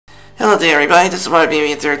Hello there everybody, this is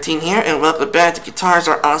YBB13 here, and welcome back to Guitars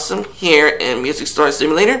Are Awesome here in Music Store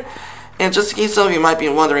Simulator. And just in case some of you might be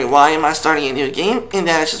wondering why am I starting a new game, and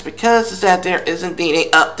that is just because that there is indeed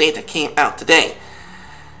an update that came out today.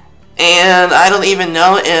 And I don't even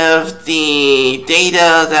know if the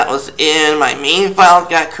data that was in my main file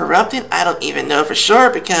got corrupted. I don't even know for sure,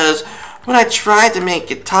 because when I tried to make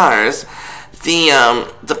guitars,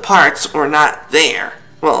 the parts were not there.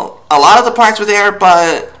 Well, a lot of the parts were there,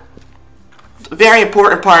 but very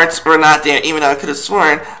important parts were not there, even though I could have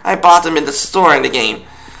sworn I bought them in the store in the game.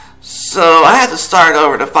 So I had to start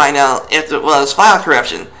over to find out if it was file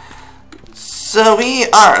corruption. So we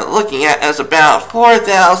are looking at as about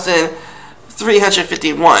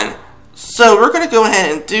 4,351. So we're going to go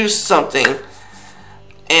ahead and do something.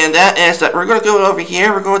 And that is that we're going to go over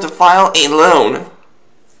here, we're going to file a loan.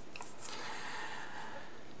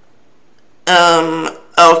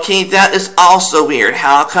 Okay, that is also weird.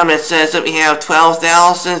 How come it says that we have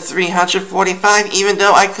 12,345 even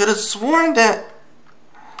though I could have sworn that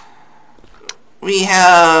we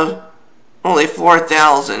have only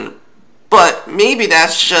 4,000. But maybe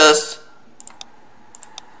that's just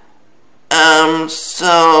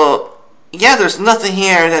so yeah, there's nothing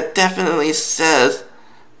here that definitely says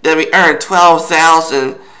that we earned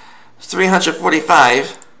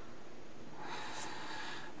 12,345.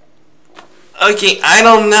 Okay, I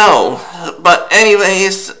don't know, but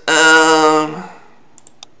anyways,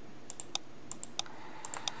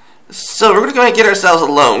 so we're gonna go and get ourselves a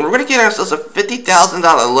loan. We're gonna get ourselves a $50,000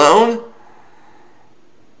 loan,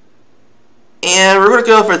 and we're gonna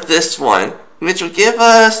go for this one, which will give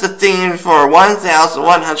us the thing for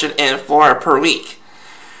 1,104 per week,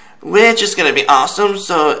 which is gonna be awesome.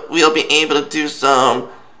 So we'll be able to do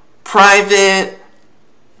some private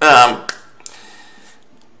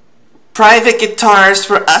guitars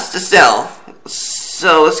for us to sell.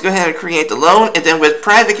 So let's go ahead and create the loan, and then with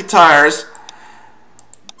private guitars,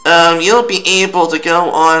 you'll be able to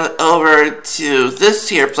go on over to this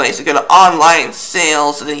here place and go to online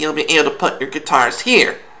sales, and then you'll be able to put your guitars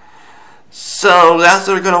here. So that's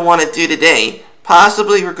what we're going to want to do today.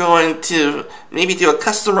 Possibly we're going to maybe do a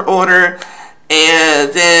customer order,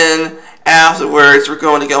 and then afterwards we're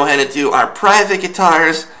going to go ahead and do our private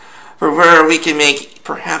guitars for where we can make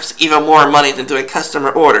perhaps even more money than doing customer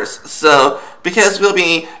orders. So, because we'll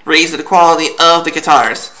be raising the quality of the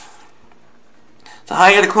guitars. The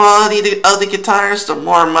higher the quality of the guitars, the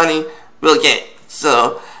more money we'll get.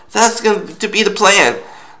 So, that's going to be the plan.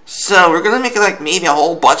 So, we're going to make like maybe a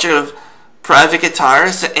whole bunch of private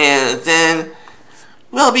guitars, and then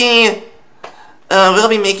we'll be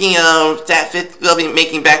making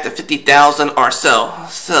back the 50,000 or so.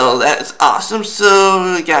 So that is awesome.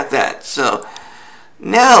 So we got that. So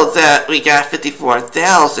now that we got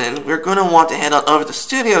 54,000, we're going to want to head on over to the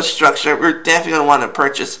studio structure. We're definitely going to want to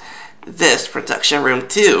purchase this production room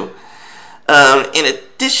too. In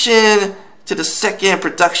addition to the second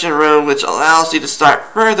production room, which allows you to start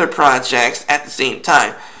further projects at the same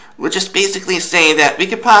time, which is basically saying that we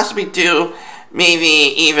could possibly do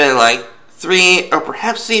maybe even like 3 or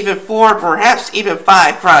perhaps even 4, perhaps even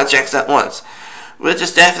 5 projects at once, which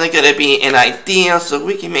is definitely going to be an idea so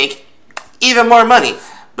we can make even more money.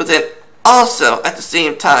 But then also at the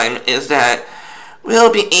same time is that we'll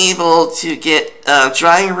be able to get a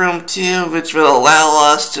drying room too, which will allow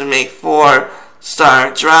us to make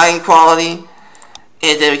 4-star drying quality,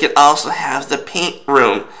 and then we can also have the paint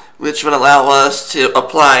room, which would allow us to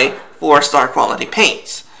apply 4-star quality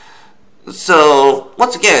paints. So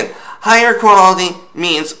once again, higher quality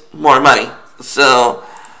means more money. So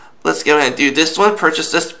let's go ahead and do this one. Purchase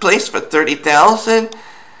this place for 30,000,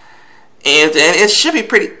 and then it should be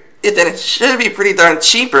pretty. Darn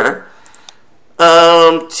cheaper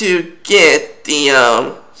to get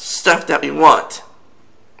the stuff that we want.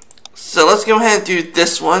 So let's go ahead and do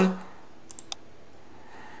this one,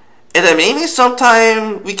 and then maybe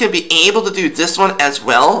sometime we could be able to do this one as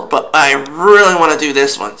well. But I really want to do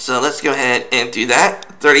this one, so let's go ahead and do that.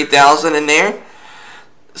 30,000 in there.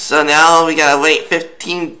 So now we gotta wait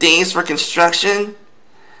 15 days for construction,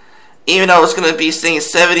 even though it's gonna be saying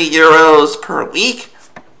 70 euros per week.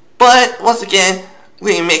 But once again,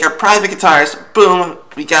 we make our private guitars, boom,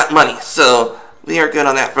 we got money. So we are good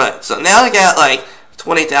on that front. So now we got like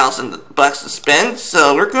 20,000 bucks to spend.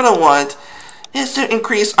 So we're gonna want is to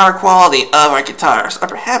increase our quality of our guitars, or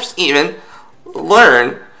perhaps even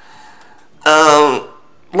learn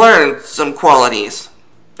some qualities.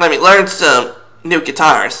 Learn some new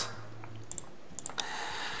guitars.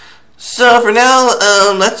 So for now,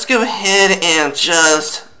 let's go ahead and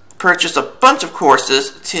just purchase a bunch of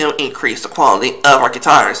courses to increase the quality of our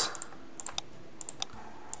guitars.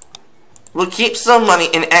 we'll keep some money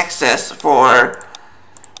in excess for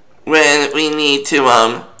when we need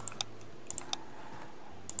to,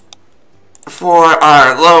 for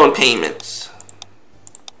our loan payments.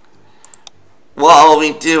 While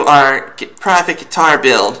we do our private guitar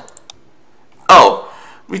build. Oh,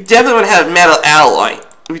 we definitely want to have metal alloy.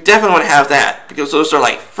 We definitely want to have that, because those are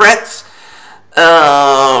like frets.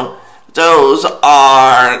 Those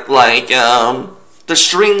are like, the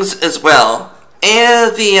strings as well.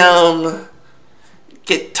 And the,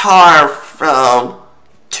 guitar,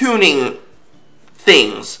 tuning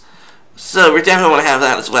things. So we definitely want to have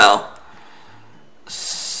that as well.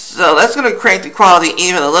 So that's going to crank the quality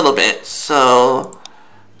even a little bit. So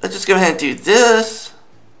let's just go ahead and do this.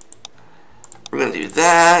 We're going to do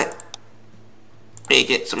that. Make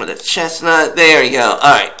it some of the chestnut. There we go.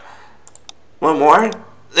 Alright. One more.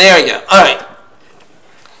 There we go. Alright.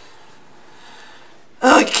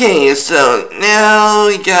 Okay, so now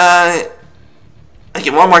we got... Okay,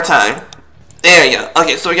 one more time. There we go.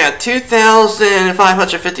 Okay, so we got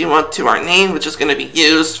 2,551 to our name, which is going to be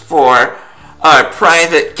used for our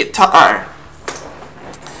private guitar.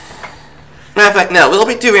 Matter of fact, no, we'll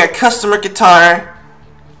be doing our customer guitar,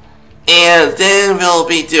 and then we'll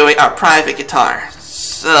be doing our private guitar.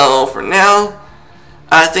 So for now,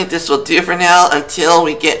 I think this will do for now until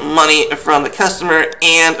we get money from the customer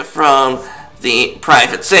and from the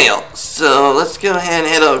private sale. So let's go ahead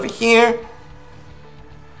and head over here.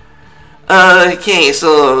 Okay,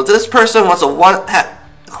 so this person wants a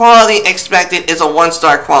quality expected is a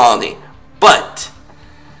 1-star quality, but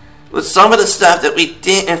with some of the stuff that we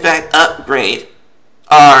did in fact upgrade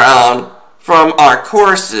our from our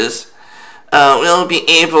courses, we'll be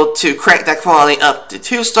able to crank that quality up to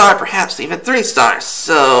 2-star, perhaps even 3 stars.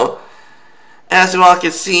 So as you all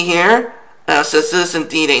can see here, since this is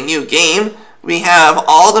indeed a new game, we have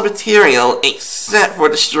all the material except for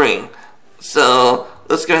the string. So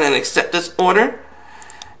let's go ahead and accept this order.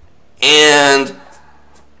 And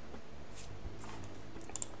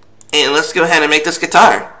let's go ahead and make this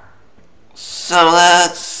guitar. So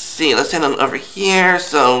let's see, let's head on over here.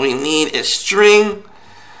 So we need a string.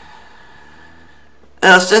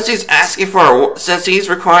 Since he's asking for, since he's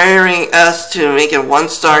requiring us to make a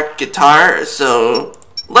 1-star guitar, so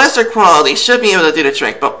lesser quality should be able to do the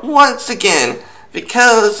trick. But once again,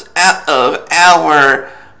 because of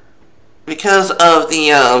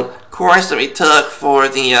the course that we took for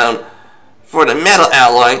the metal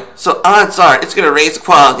alloy, so odds are it's going to raise the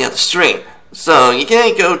quality of the string. So you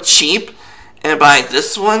can go cheap and buy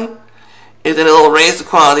this one, and then it'll raise the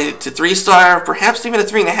quality to 3-star, perhaps even a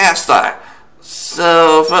 3.5-star.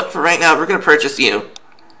 So for right now, we're going to purchase you.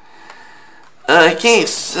 Okay,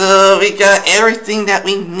 so we got everything that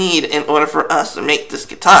we need in order for us to make this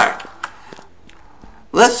guitar.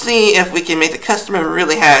 Let's see if we can make the customer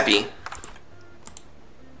really happy.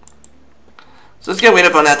 So let's go wait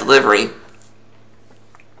up on that delivery.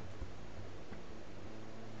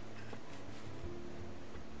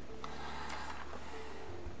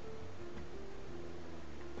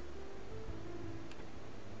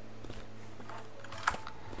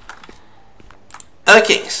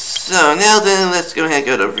 Okay, so now then, let's go ahead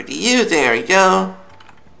and go over to you. There we go.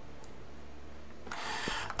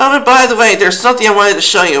 Oh, and by the way, there's something I wanted to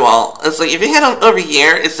show you all. It's like, if you head on over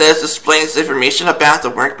here, it says displays information about the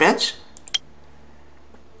workbench.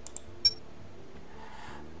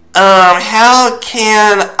 How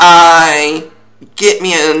can I get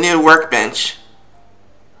me a new workbench?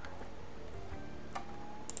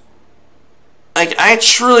 Like, I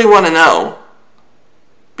truly want to know.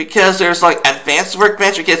 Because there's like advanced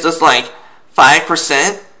workbench, it gets us like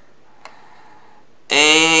 5%.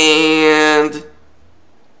 And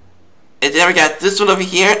then we got this one over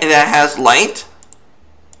here, and that has light.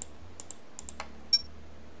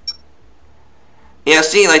 Yeah,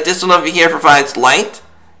 see, like this one over here provides light.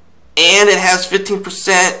 And it has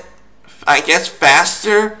 15%, I guess,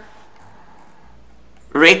 faster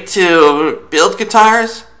rate to build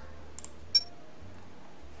guitars.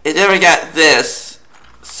 And then we got this.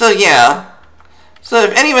 So yeah, so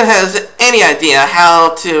if anyone has any idea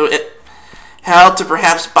how to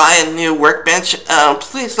perhaps buy a new workbench,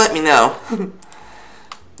 please let me know.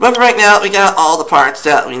 But right now, we got all the parts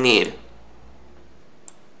that we need.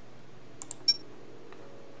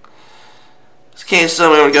 Okay, so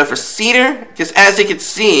we're going to go for cedar, because as you can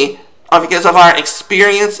see, because of our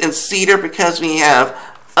experience in cedar, because we have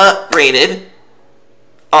upgraded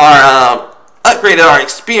our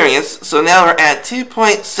experience, so now we're at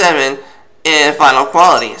 2.7 in final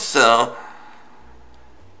quality. So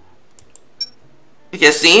you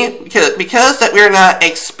can see, because that we're not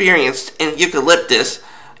experienced in eucalyptus,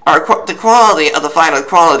 the quality of the final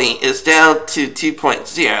quality is down to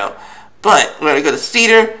 2.0, but when we go to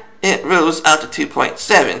cedar, it moves up to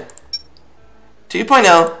 2.7.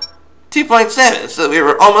 2.0, 2.7, so we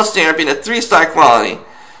were almost there being a 3-star quality.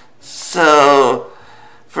 So,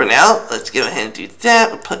 for now, let's go ahead and do that.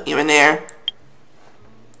 We'll put you in there.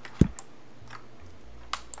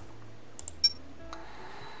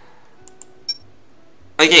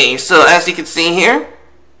 Okay, so as you can see here,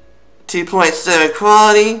 2.7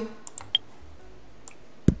 quality.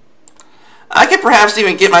 I could perhaps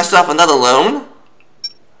even get myself another loan.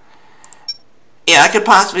 Yeah, I could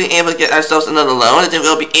possibly be able to get ourselves another loan, and then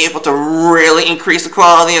we'll be able to really increase the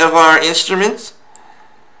quality of our instruments.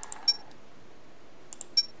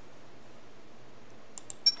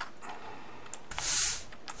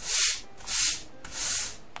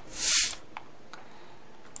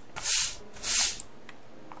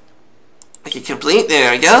 Okay, complete.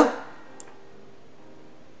 There we go.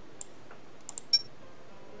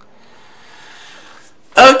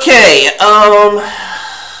 Okay,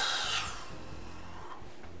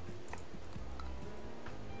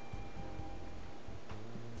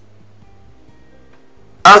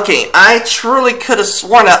 okay, I truly could have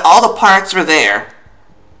sworn that all the parts were there.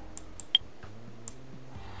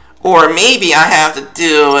 Or maybe I have to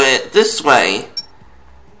do it this way.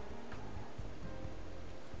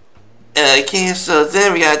 Okay, so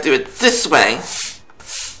then we gotta do it this way.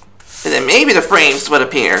 And then maybe the frames would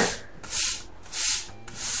appear.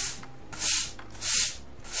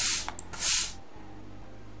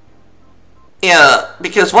 Yeah,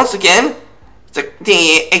 because once again,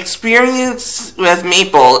 the experience with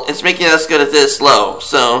Maple is making us go to this low,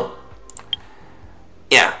 so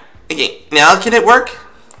yeah. Okay, now can it work?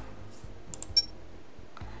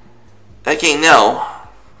 Okay, no.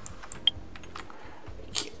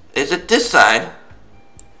 Is it this side?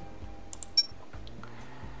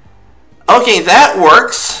 Okay, that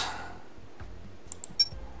works.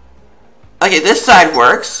 Okay, this side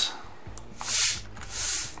works.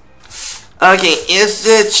 Okay, is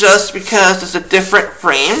it just because it's a different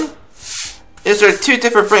frame? Is there 2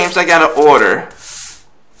 different frames I gotta order?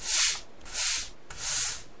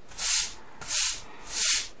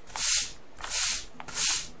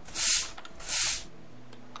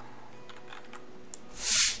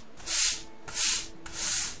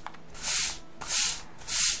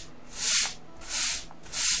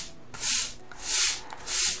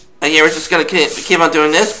 Okay, we're just gonna keep on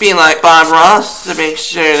doing this, being like Bob Ross, to make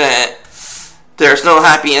sure that there's no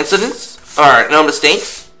happy incidents, or no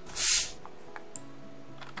mistakes.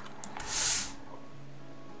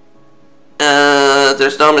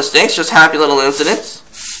 There's no mistakes, just happy little incidents.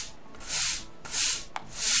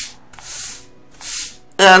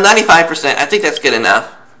 95%, I think that's good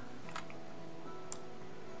enough.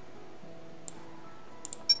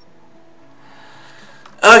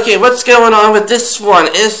 Okay, what's going on with this one?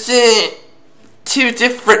 Is it 2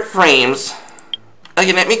 different frames?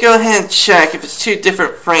 Okay, let me go ahead and check if it's 2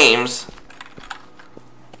 different frames.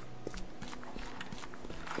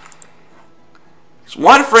 So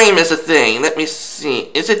 1 frame is a thing. Let me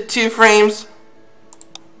see. Is it 2 frames?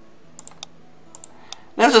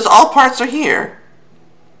 No, it says all parts are here.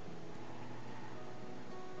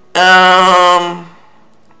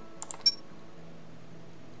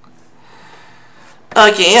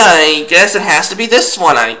 Okay, I guess it has to be this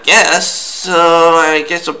one, I guess. So, I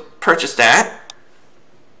guess I'll purchase that.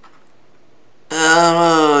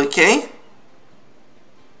 Okay.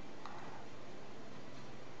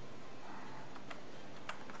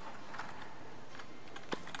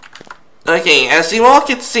 Okay, as you all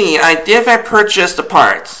can see, I did purchase the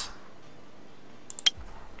parts.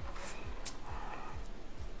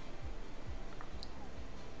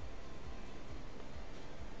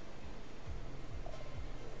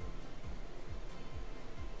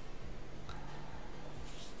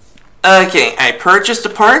 Okay, I purchased the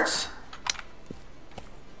parts.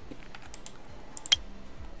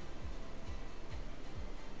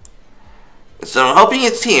 So I'm hoping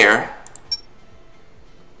it's here.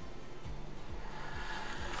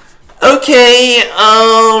 Okay,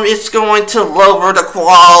 it's going to lower the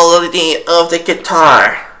quality of the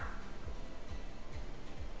guitar.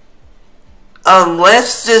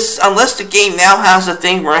 Unless the game now has a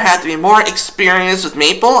thing where I have to be more experienced with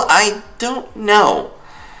Maple, I don't know.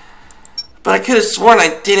 But I could have sworn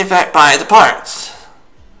I did in fact buy the parts.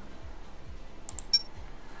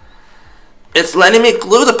 It's letting me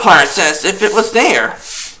glue the parts as if it was there.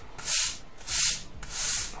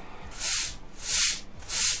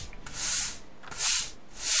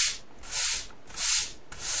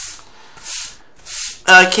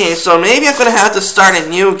 Okay, so maybe I'm gonna have to start a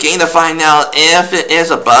new game to find out if it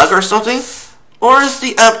is a bug or something. Or is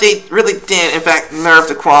the update really did, in fact, nerf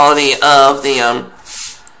the quality of the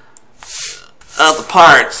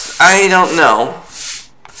parts? I don't know.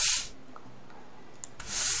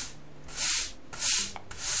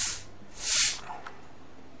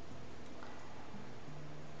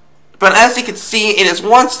 But as you can see, it is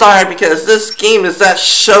 1 star because this game is not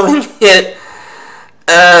showing it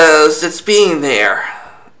as it's being there.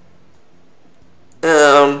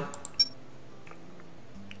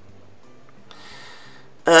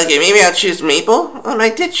 Okay, maybe I'll choose Maple. I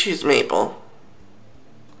did choose Maple.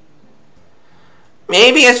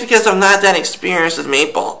 Maybe it's because I'm not that experienced with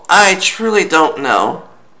Maple. I truly don't know.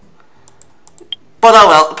 But oh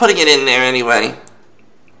well, putting it in there anyway.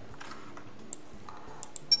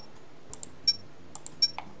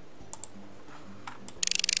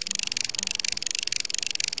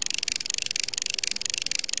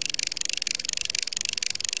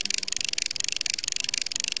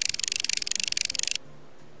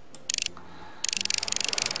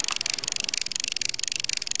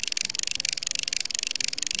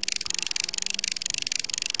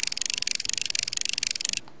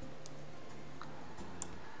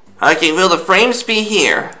 Okay, will the frames be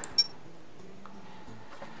here?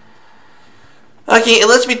 Okay, it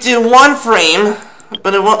lets me do 1 frame,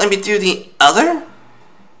 but it won't let me do the other?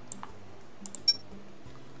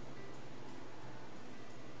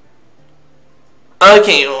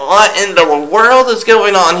 Okay, what in the world is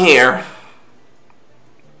going on here?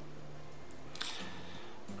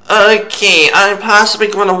 Okay, I'm possibly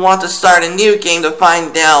going to want to start a new game to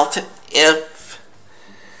find out if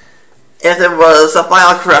there was a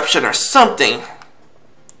file corruption or something.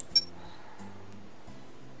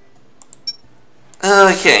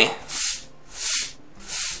 Okay.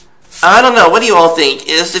 I don't know, what do you all think?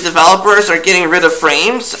 Is the developers are getting rid of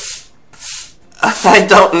frames? I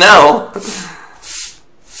don't know.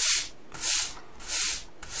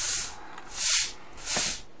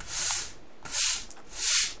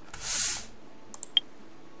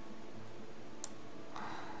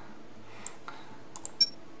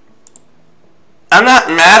 I'm not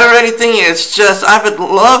mad or anything, it's just I would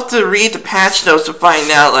love to read the patch notes to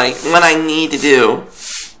find out like what I need to do.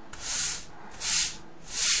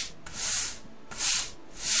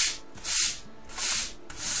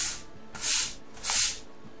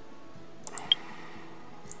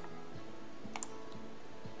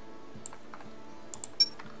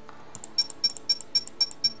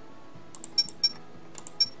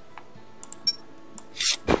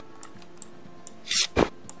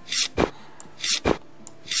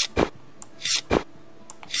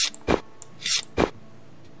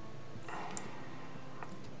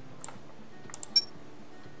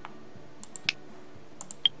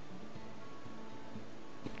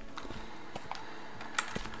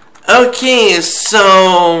 Okay,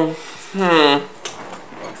 so,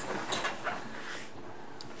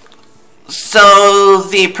 So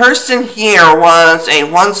the person here was a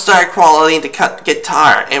 1-star quality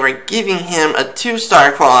guitar, and we're giving him a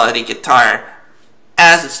 2-star quality guitar,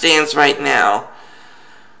 as it stands right now.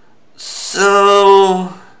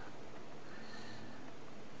 So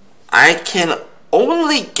I can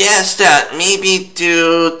only guess that maybe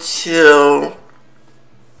due to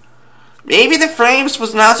maybe the frames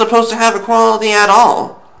was not supposed to have a quality at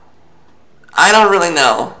all. I don't really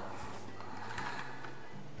know.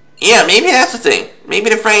 Yeah, maybe that's the thing.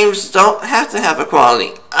 Maybe the frames don't have to have a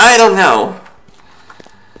quality. I don't know.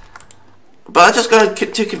 But I'm just going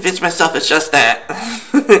to convince myself it's just that.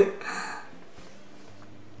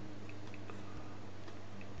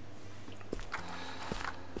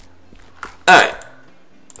 Alright.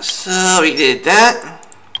 So we did that.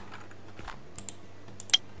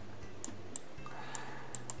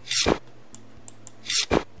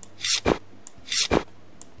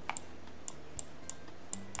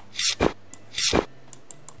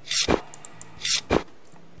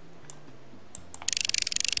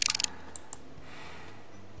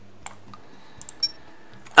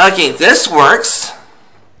 Okay, this works.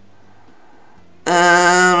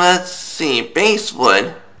 Let's see,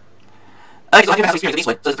 basewood. Okay, so I do have experience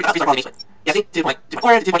with basewood, so it's pretty obvious I'm calling basewood. Yeah, see,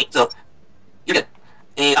 2.4 to 2.8, so you're good.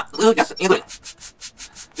 And Lou, yes, you're good.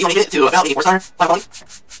 You want to get it to about a 4-star file quality?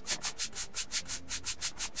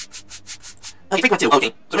 Okay, 3.2,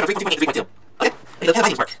 okay. So remember 3.2, 3.2. Okay, the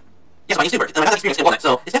pen work. Yes, mine used to work. I have that experience in Walnut,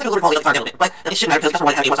 so it's definitely a lower quality of the card a little bit, but it shouldn't matter because the customer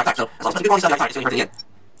wanted to have a 1-star card, so as long as it's good quality stuff, it's going to be worth it again.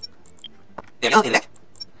 There we go, in the neck.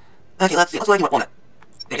 Okay, let's see. Let's go ahead and Walnut.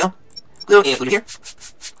 There we go. Glue and glue here.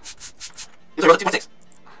 Here's a row of 2.6.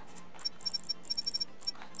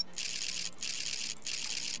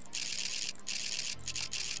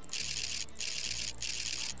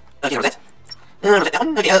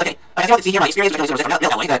 Okay, okay. As you can see here, my experience with Mel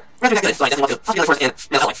Galloway, that rather not good, so I definitely want to hospital course in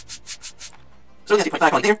Mel Galloway. So we got 2.5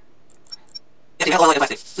 quality there. Yeah, Mel Galloway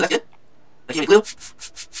plastics, so that's good. Okay, we glue.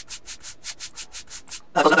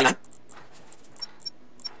 Close up 99.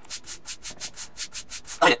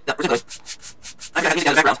 Oh yeah, no, we're good. I've got music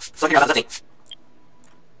in the background, so I can hear about that thing.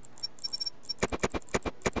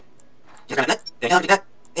 Just grab that. There you go, get that.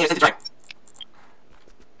 And send it to dry.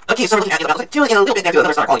 Okay, so we're looking at about 2 and a little bit down to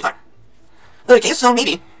another star quality tire. Okay, so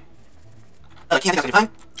maybe. Okay, I think that's gonna be fine.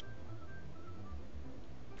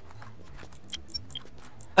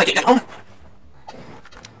 Okay, got it home.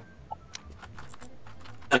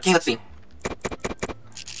 Okay, let's see.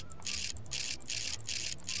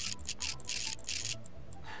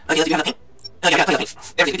 Okay, let's do another paint. Okay, I got plenty of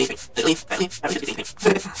paint. Everything's good paint. Everything's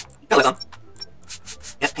good paint. Got lights on.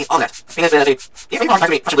 Yes, paint all that. Paint that. Yeah, paint all that.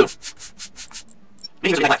 Brush blue.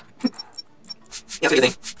 Maybe it's black. Yeah, that's a good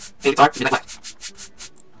thing. Paint guitar, be black.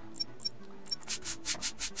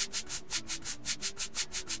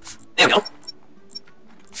 There we go.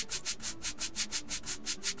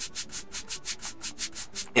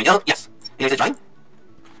 There we go, yes. Here's the drawing.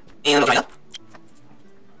 And it'll dry up.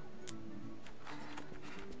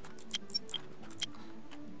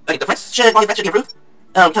 Okay, the frets should be improved.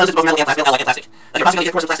 Because it's both metal and plastic, and plastic. You're possibly going to get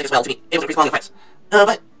a course of plastic as well to be able to increase quality of frets.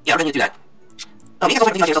 But, yeah, we're going to do that. You can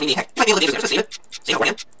also put things on your heck. You might be able to do this, just save it. Save it for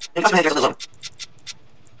you. And custom headers a little low.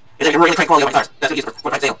 If you're really trying quality over guitars, that's what you use for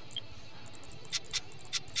price sale.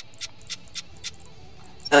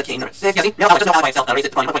 Okay, number 6, yeah, see? Now, just by itself, raise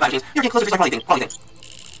it to 1.5 machines. You're getting closer to quality thing.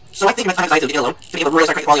 So I think my time is to get alone to be able to really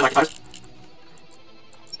start creating quality on our guitars.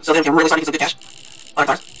 So then we can really start making some good cash on our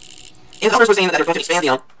guitars. And others were saying that they're going to expand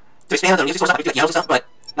the music source, we could do like pianos and stuff, but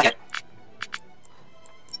not yet.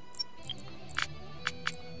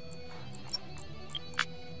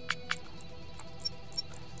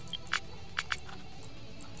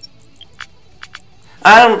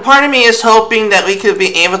 Part of me is hoping that we could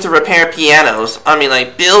be able to repair pianos. I mean,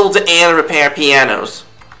 like, build and repair pianos.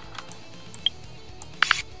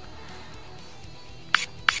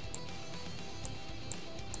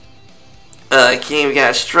 Okay, we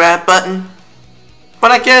got a strap button.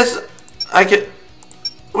 But I guess I could...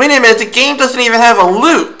 Wait a minute, the game doesn't even have a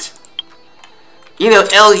lute. You know,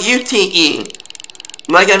 L-U-T-E.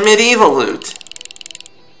 Like a medieval lute.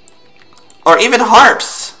 Or even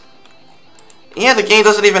harps. Yeah, the game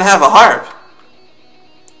doesn't even have a harp.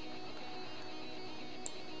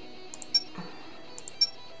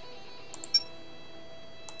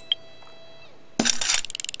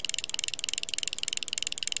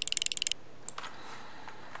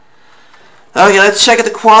 Okay, let's check out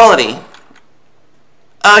the quality.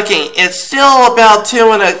 Okay, it's still about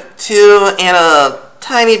 2 and a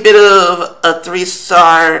tiny bit of a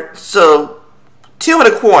 3-star, so 2 and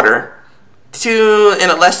a quarter. 2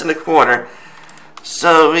 and a less than a quarter.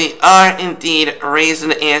 So we are indeed raising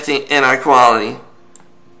the ante in our quality.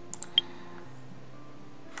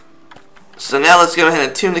 So now let's go ahead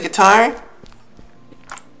and tune the guitar.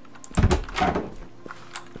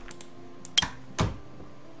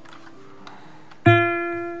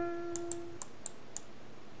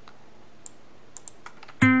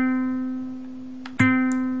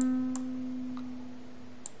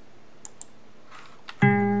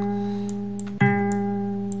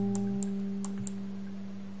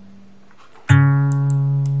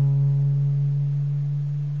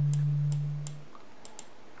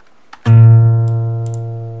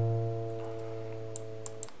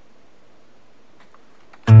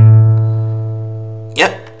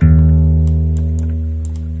 Yep.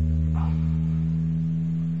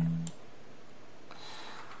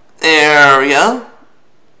 There we go.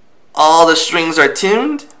 All the strings are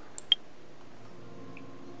tuned.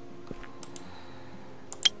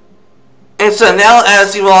 And so now,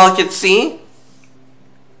 as you all can see,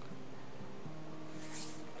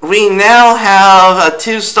 we now have a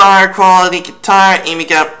 2-star quality guitar, and we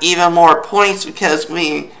got even more points because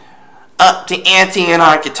we upped the ante in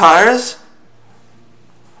our guitars.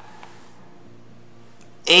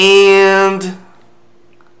 And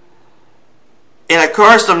of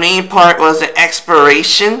course the main part was the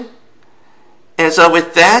expiration. And so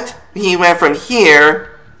with that, he went from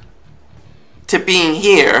here to being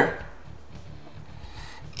here.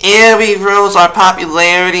 And we rose our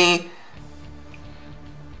popularity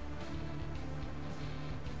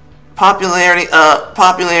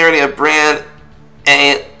of brand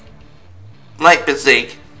and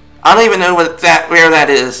Leipzig. I don't even know where that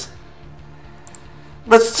is.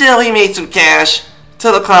 But still, he made some cash.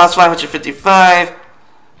 Total cost $555.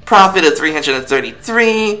 Profit of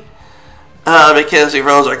 $333. Because we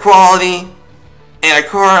rose our quality. And of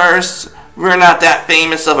course, we're not that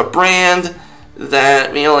famous of a brand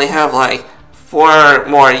that we only have like 4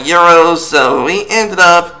 more euros, so we ended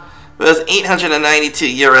up with 892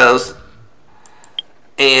 euros,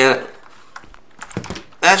 and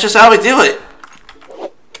that's just how we do it.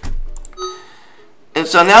 And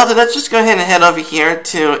so now then, let's just go ahead and head over here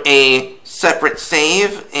to a separate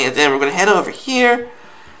save, and then we're going to head over here,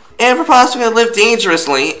 and we're possibly going to live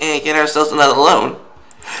dangerously and get ourselves another loan.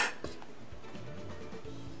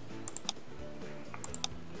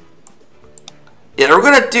 Yeah, we're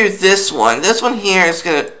going to do this one. This one here is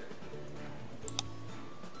going to...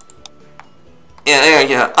 Yeah, there we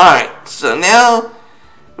go. Alright, so now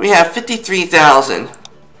we have 53,000.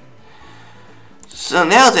 So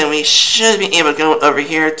now then, we should be able to go over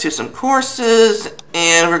here to some courses,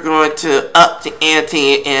 and we're going to up the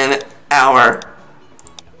ante in our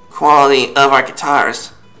quality of our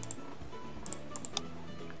guitars.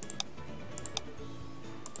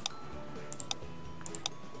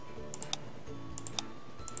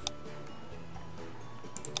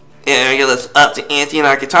 There we go, let's up the ante in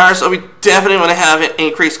our guitars. So we definitely want to have an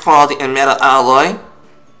increased quality in metal alloy.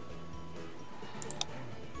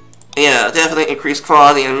 Yeah, definitely increased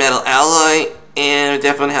quality in metal alloy, and we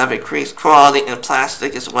definitely have increased quality in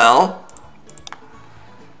plastic as well.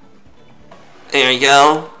 There we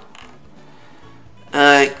go.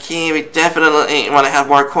 Okay, we definitely want to have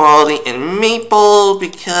more quality in maple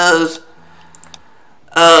because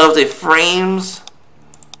of the frames.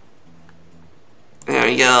 There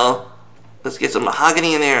we go. Let's get some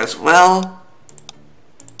mahogany in there as well.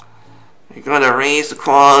 We're going to raise the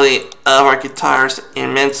quality of our guitars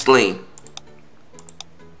immensely.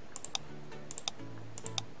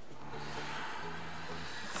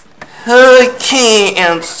 Okay,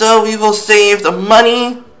 and so we will save the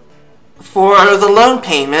money for the loan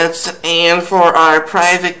payments and for our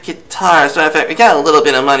private guitars. So in fact, we got a little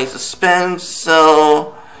bit of money to spend,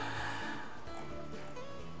 so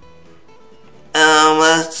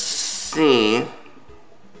let's see.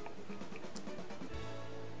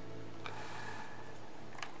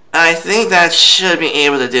 I think that should be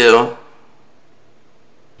able to do.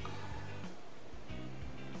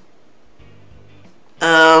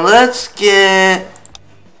 Let's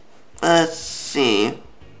see.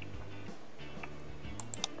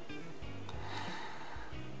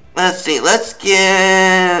 Let's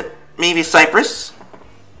get maybe Cypress.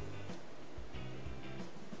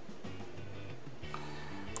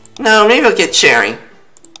 No, maybe we'll get Cherry.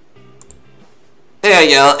 There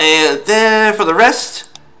you go. And then for the rest,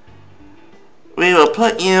 we will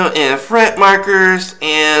put you in fret markers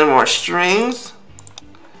and more strings.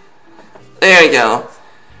 There you go.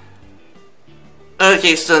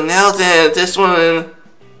 Okay, so now then this one.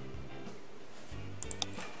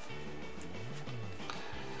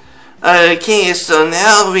 Okay, so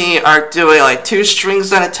now we are doing like 2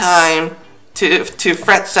 strings at a time, two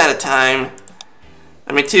frets at a time.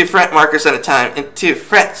 I mean 2 fret markers at a time and 2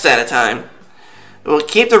 frets at a time. We'll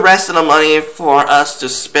keep the rest of the money for us to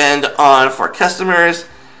spend on for customers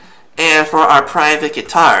and for our private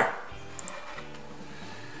guitar.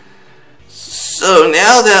 So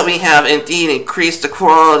now that we have indeed increased the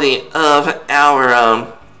quality of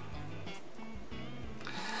our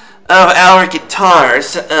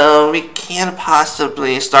guitars, we can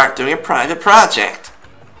possibly start doing a private project.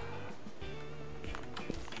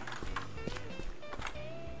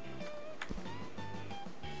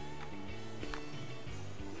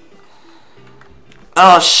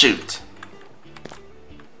 Oh shoot.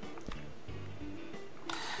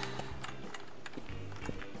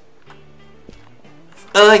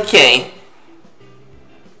 Okay.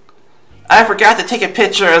 I forgot to take a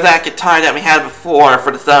picture of that guitar that we had before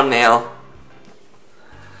for the thumbnail.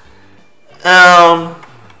 Yeah,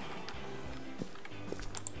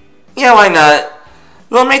 why not?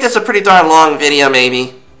 We'll make this a pretty darn long video,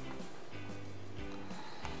 maybe.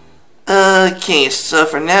 Okay, so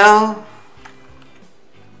for now...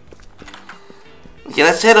 Okay,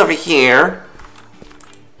 let's head over here.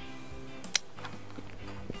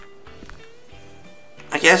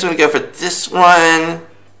 I guess we're going to go for this one.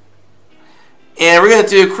 And we're going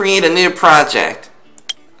to create a new project.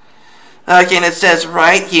 Okay, and it says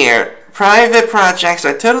right here, private projects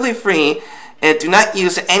are totally free and do not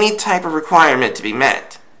use any type of requirement to be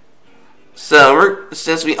met. So,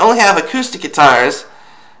 since we only have acoustic guitars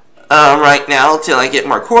right now until I get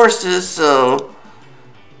more courses, so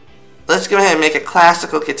let's go ahead and make a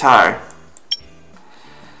classical guitar.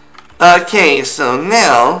 Okay, so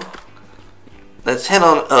now let's head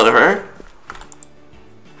on over.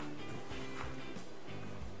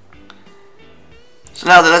 So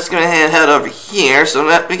Now then, let's go ahead and head over here. So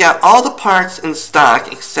that we got all the parts in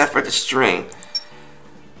stock except for the string.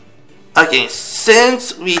 Okay,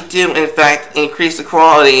 since we do in fact increase the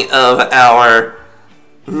quality of our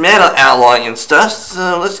metal alloy and stuff,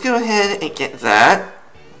 so let's go ahead and get that.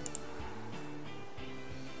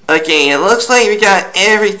 Okay, it looks like we got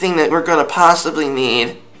everything that we're going to possibly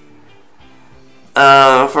need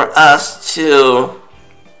for us to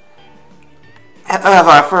have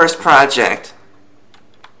our first project.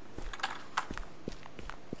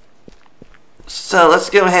 So let's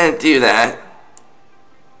go ahead and do that.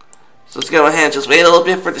 So let's go ahead and just wait a little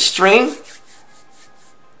bit for the string.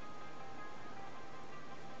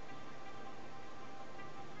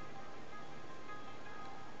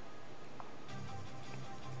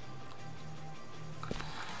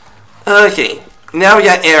 Okay, now we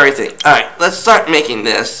got everything. Alright, let's start making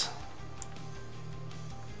this.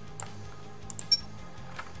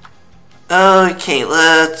 Okay,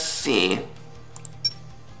 let's see.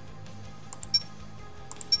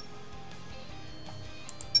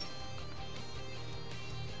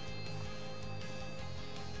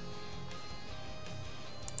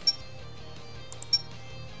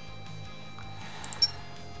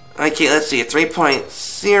 Okay, let's see,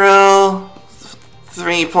 3.0,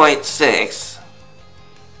 3.6.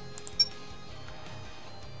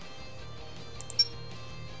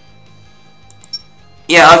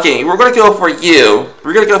 Yeah, okay, we're gonna go for you.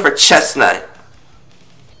 We're gonna go for chestnut.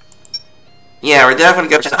 Yeah, we're definitely gonna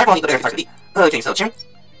go for chestnut. I probably look at it. Okay, so cherry.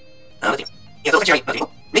 Let's see. Yeah, so it's like cherry. Okay,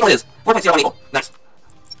 maple is 4.0 maple. Nice.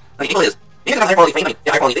 Okay, maple is. Maybe it's not high quality for anybody.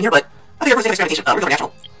 Yeah, high quality in here, but I think for same experimentation. We're going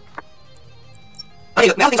natural. Okay,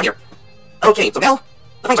 now things on here. Okay, so now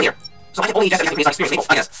the things on here. So I can only just have experience maple,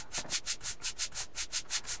 I guess.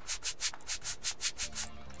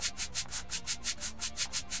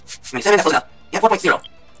 Maybe 7, that close enough. Yeah, 4.0.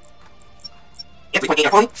 Yeah, 3.8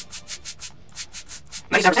 quality.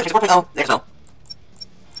 97%, 4.0, there's no.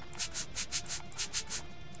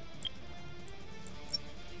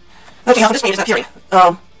 Okay, this way is not appearing. The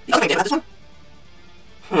other way did, not this one?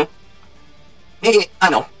 Maybe, I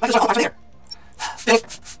don't know. Why does it all parts there? Okay.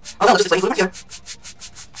 Oh no, this is like blue right here.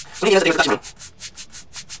 So maybe that's the production room.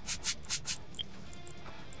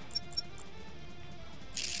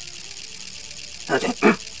 Okay.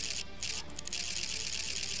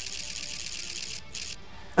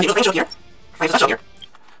 Okay, look, frame show here. Frames is not shown here.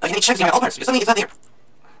 Okay, need to check the all parts, because something is not there.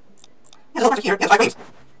 Yeah, the all parts are here. Yeah, there's 5 frames.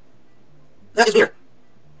 That is weird.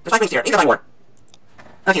 There's 5 frames here. Need to find more.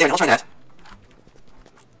 Okay, there, I'll try that.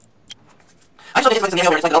 I just want to get like some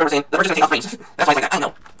where it's like the saying the person's gonna take off frames. That's why it's like that. I don't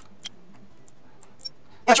know.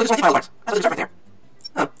 Yeah, sure, this one take all parts. That's what it's right there.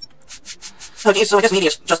 Oh. Okay, so I guess maybe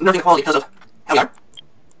it's just nerfing the quality because of how we are.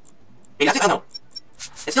 Maybe that's it, I don't know.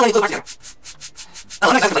 It's still only blue parts together.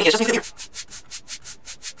 Oh, that's nice, it's just here.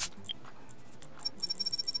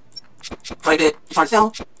 Private, it's hard to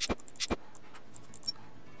sell.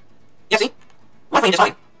 Yeah, see? One frame is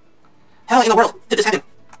fine. How in the world did this happen?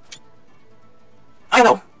 I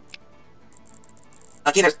don't know.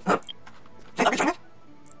 Okay, there's... Can I upgrade that?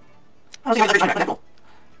 I don't think I can upgrade that. Cool.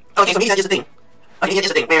 Okay, so maybe that is the thing. Okay, that is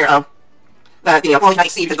the thing where, that the quality might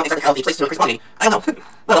exceed because you don't have the place to increase quality. I don't know.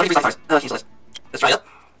 Well, let me restart first. Okay, so let's try it up.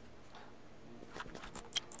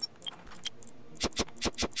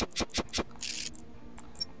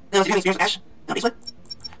 Now, do you have any experience with Ash? No, this one? It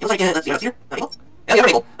looks like, let's see, here. No, Maple? Yeah, you're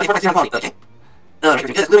Maple. Okay, 4.0 quality. Okay. Right,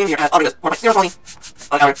 good. Gluing here has August 4.0 quality.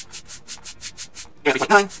 Power. Here,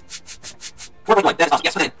 3.9. 4.1. That is awesome.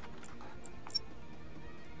 Yes, put it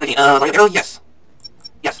in. Okay, arrow, yes.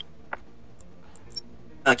 Yes.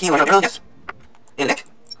 Okay, arrow, yes. And neck.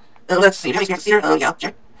 Let's see, do you have experience here? Yeah,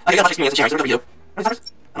 sure. I got much experience in sharing, so we're going to do. What is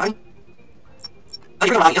that? I'm ready. Okay,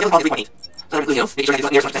 you're going to quality 3.8. So I'm going to glue you, making sure that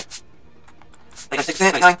it's near 100%. Like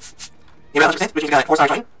 6%, 99. You're at 100%, which means we got 4 stars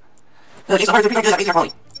joining. Okay, so hard to pick up that base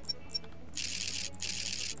quality.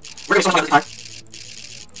 We're going to source this time.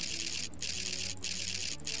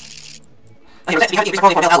 Okay, Rosette, we have to increase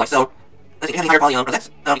quality for metal alloy, so let's see if we have any higher quality on Rosettes.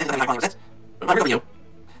 We definitely have higher quality on Rosettes. I'll review you.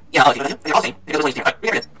 Yeah, okay, they're all the same. Because there's only here. Alright, we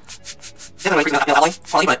got it. Definitely increasing metal alloy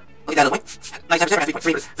quality, but look at that other way. 97%,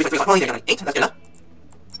 3.3, 3.3 quality, they're 8, that's good enough.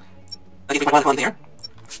 Okay, 3.1 quality there.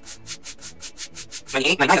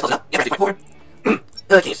 98, 99, that's close enough. Yeah, 3.4.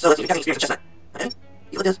 Okay, so let's see, we got the experience with chestnut. Okay,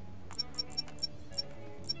 you look at this.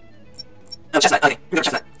 Oh, chestnut, okay, we got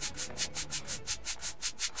chestnut.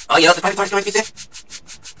 Oh, yeah, that's the private going to be sick.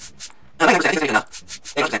 99%, I think that's good enough.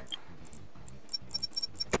 99%.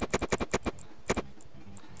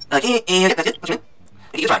 Okay, and that's it. What's your name?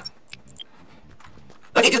 Okay, you try.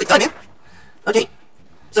 Okay, good, done, man. Okay,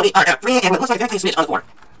 so we are at 3, and it looks like a very tiny smidge on the 4.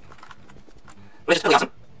 Which is really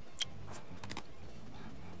awesome.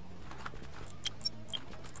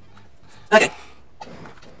 Okay.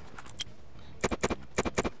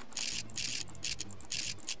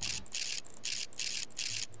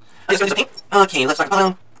 Okay, let's start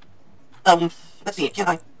the bottom. Let's see, can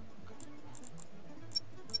I?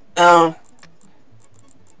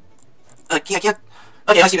 Can't.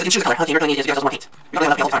 Okay, I see, we can choose the color. Okay, we're going to need to give us more paint. We're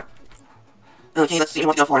going to have the color. Okay, let's see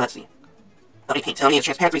what to go for, let's see. Okay, paint, tell me a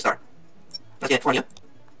transparent 3-star. Let's get it for you.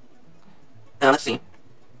 Let's see.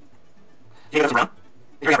 You're going to go some brown.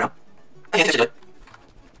 You're going to go brown. Okay, that should do it.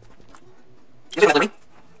 You're going to go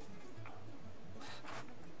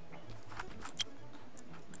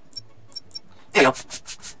there we go.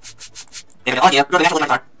 There we go. Oh yeah, go to the natural look,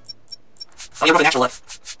 Avatar. Oh yeah, go to the natural look.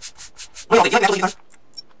 Wait, you like natural look, Avatar?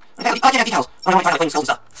 Okay, I can't have details. Oh, I want to find like flaming skulls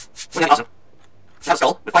and stuff. Wouldn't that be awesome? Have a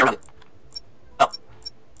skull with fire around it. Oh.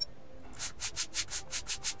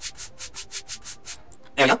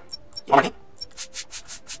 There we go. You want more paint?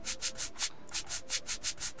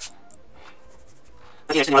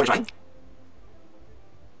 Okay, here's the one we're trying.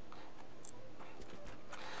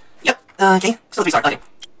 Yep. Okay, still 3-star. Okay.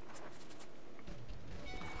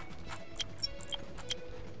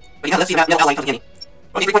 But yeah, let's see that middle outline from the beginning.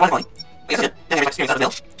 Okay, 3.1 outline. Okay, that's good. Then I have experience out of the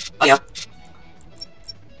middle. Oh yeah.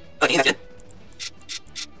 Okay, that's good.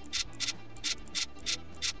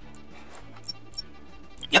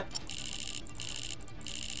 Yep.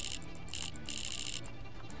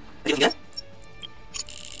 Okay, looking good.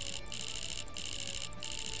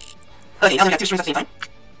 Okay, now we got 2 strings at the same time.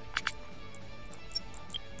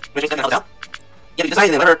 Which means they're going to hold it out. Yeah, you decide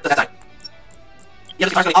and then whatever does that side. Yeah, the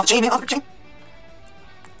guitar's going off the chain, man, off the chain.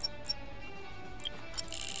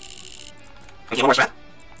 Okay, one more strap.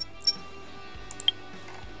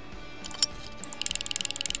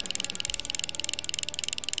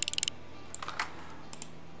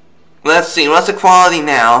 Let's see, what's the quality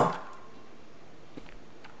now?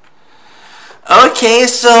 Okay,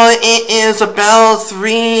 so it is about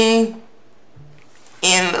 3,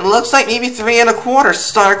 and it looks like maybe 3.25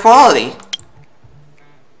 star quality.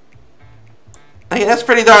 Okay, that's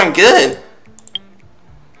pretty darn good.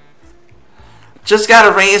 Just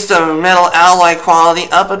gotta raise the metal alloy quality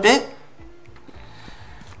up a bit.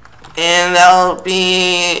 And that'll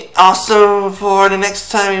be awesome for the next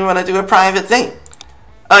time you want to do a private thing.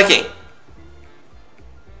 Okay.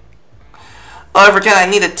 Oh, I forgot I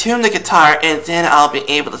need to tune the guitar and then I'll be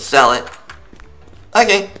able to sell it.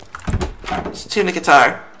 Okay. Let's tune the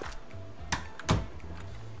guitar.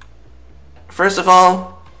 First of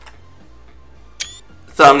all,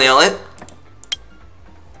 thumbnail it.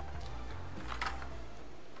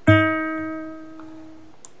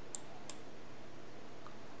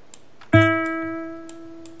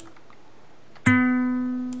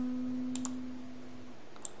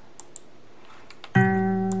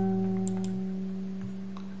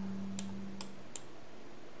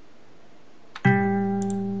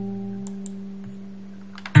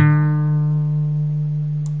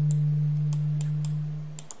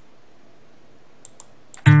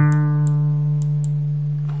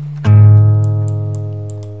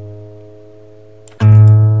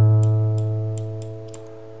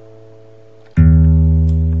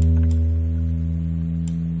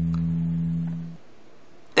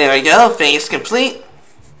 There we go, phase complete.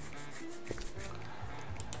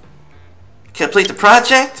 Complete the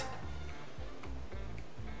project.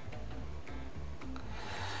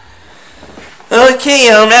 Okay,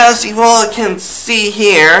 as you all can see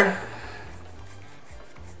here,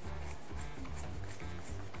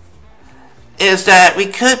 is that we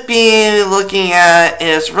could be looking at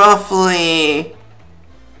is roughly,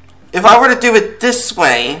 if I were to do it this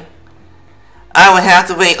way, I would have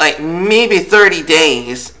to wait like maybe 30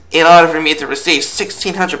 days in order for me to receive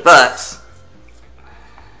 $1,600.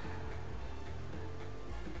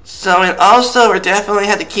 So, and also we definitely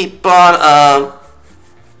had to keep on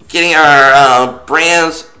getting our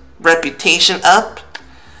brand's reputation up.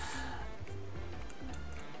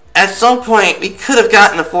 At some point, we could have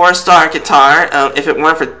gotten a 4-star guitar if it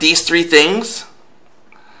weren't for these 3 things.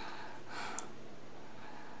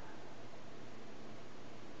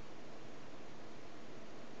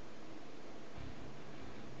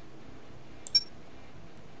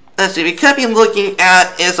 Let's see, we could be looking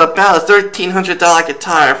at is about a $1,300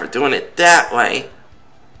 guitar for doing it that way.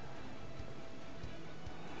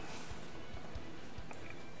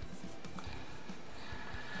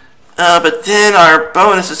 But then our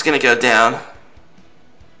bonus is going to go down.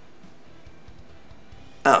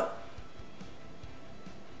 Oh.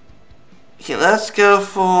 Okay, let's go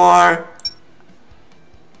for...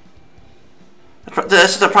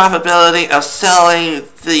 This is the probability of selling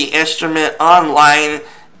the instrument online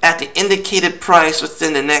at the indicated price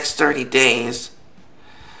within the next 30 days.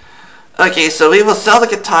 Okay, so we will sell the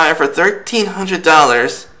guitar for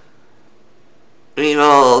 $1,300. We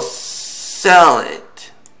will sell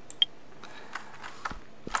it.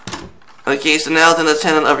 Okay, so now then let's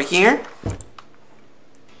head on over here.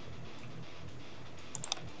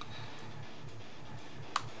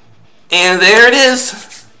 And there it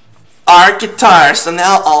is, our guitar. So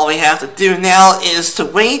now all we have to do now is to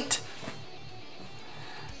wait.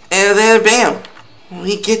 And then bam,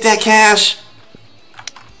 we get that cash.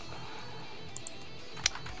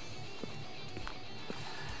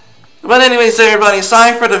 But anyways everybody,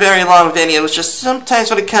 sorry for the very long video. It's just sometimes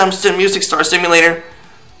when it comes to Music Star Simulator,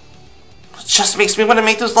 it just makes me want to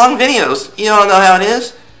make those long videos. You all know how it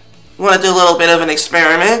is. We want to do a little bit of an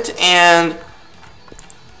experiment, and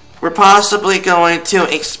we're possibly going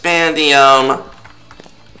to expand the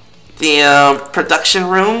production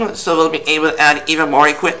room, so we'll be able to add even more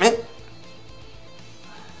equipment.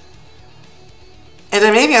 And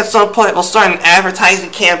then maybe at some point we'll start an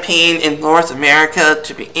advertising campaign in North America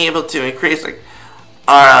to be able to increase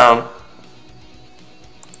our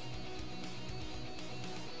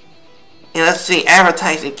let's see,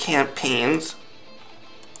 advertising campaigns.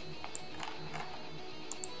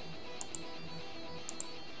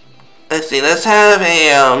 Let's see, let's have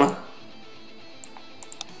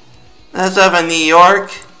a New York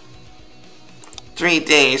 3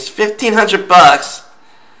 days, $1,500.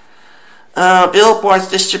 Billboards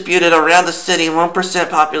distributed around the city, 1%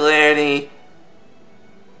 popularity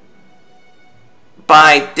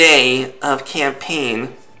by day of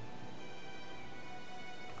campaign.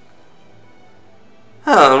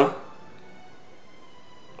 Oh.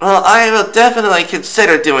 Well, I will definitely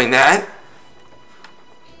consider doing that.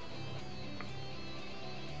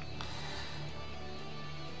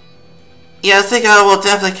 Yeah, I think I will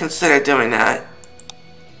definitely consider doing that.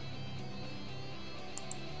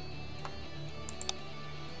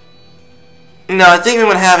 No, I think we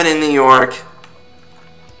would have it in New York.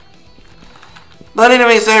 But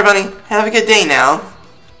anyways, everybody, have a good day now.